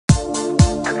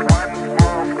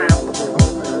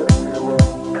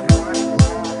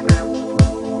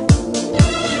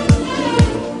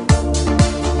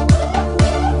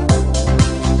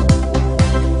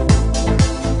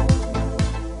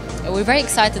we're very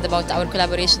excited about our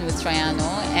collaboration with Tryano,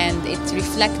 and it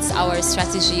reflects our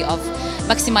strategy of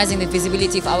maximizing the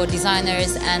visibility of our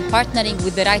designers and partnering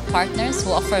with the right partners who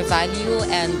offer value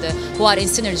and who are in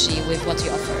synergy with what we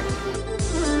offer.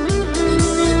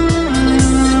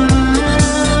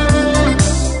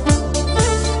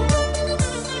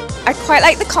 I quite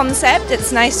like the concept.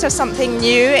 It's nice to have something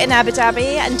new in Abu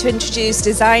Dhabi and to introduce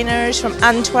designers from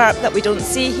Antwerp that we don't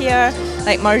see here,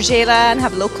 like Margiela, and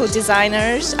have local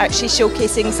designers actually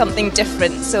showcasing something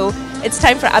different. So it's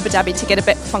time for Abu Dhabi to get a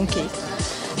bit funky.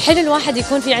 حلو الواحد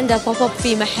يكون في عنده بوب اب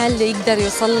في محل يقدر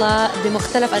يوصل له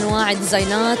بمختلف انواع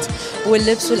الديزاينات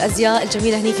واللبس والازياء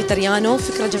الجميله هني في تريانو،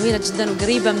 فكره جميله جدا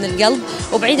وقريبه من القلب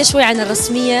وبعيده شوي عن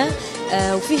الرسميه،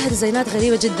 وفيها ديزاينات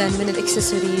غريبه جدا من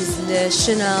الاكسسوارز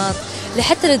للشنط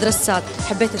لحتى الدرسات.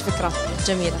 حبيت الفكره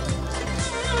جميله.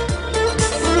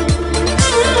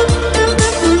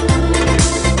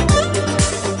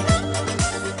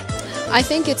 I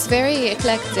think it's very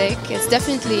eclectic. It's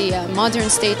definitely a modern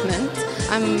statement.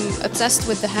 I'm obsessed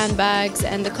with the handbags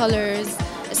and the colors,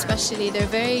 especially.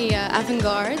 They're very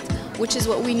avant-garde, which is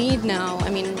what we need now. I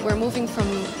mean, we're moving from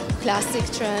classic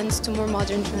trends to more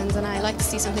modern trends, and I like to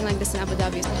see something like this in Abu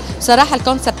Dhabi. صراحة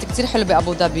الكونسبت كتير حلو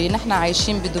بأبو ظبي، نحن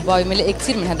عايشين بدبي بنلاقي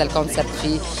كتير من هذا الكونسبت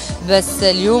فيه، بس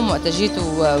اليوم وقت جيت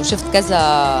وشفت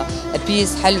كذا بيس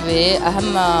حلوة،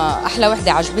 أهم أحلى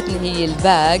وحدة عجبتني هي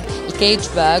الباج، الكيج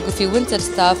باج، وفي وينتر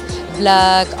ستاف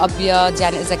بلاك أبيض،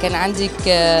 يعني إذا كان عندك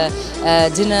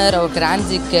دينر أو كان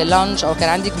عندك لانش أو كان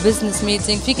عندك بزنس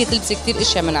ميتينج فيك تلبسي كتير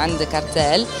أشياء من عند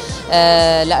كارتيل،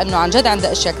 لأنه عن جد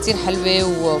عندها أشياء كتير حلوة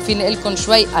وفيني لكم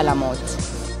شوي على مود.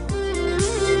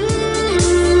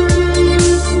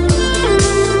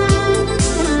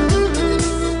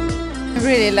 I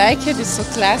really like it. It's so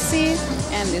classy,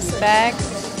 and this bag,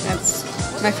 that's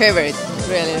my favorite,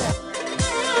 really.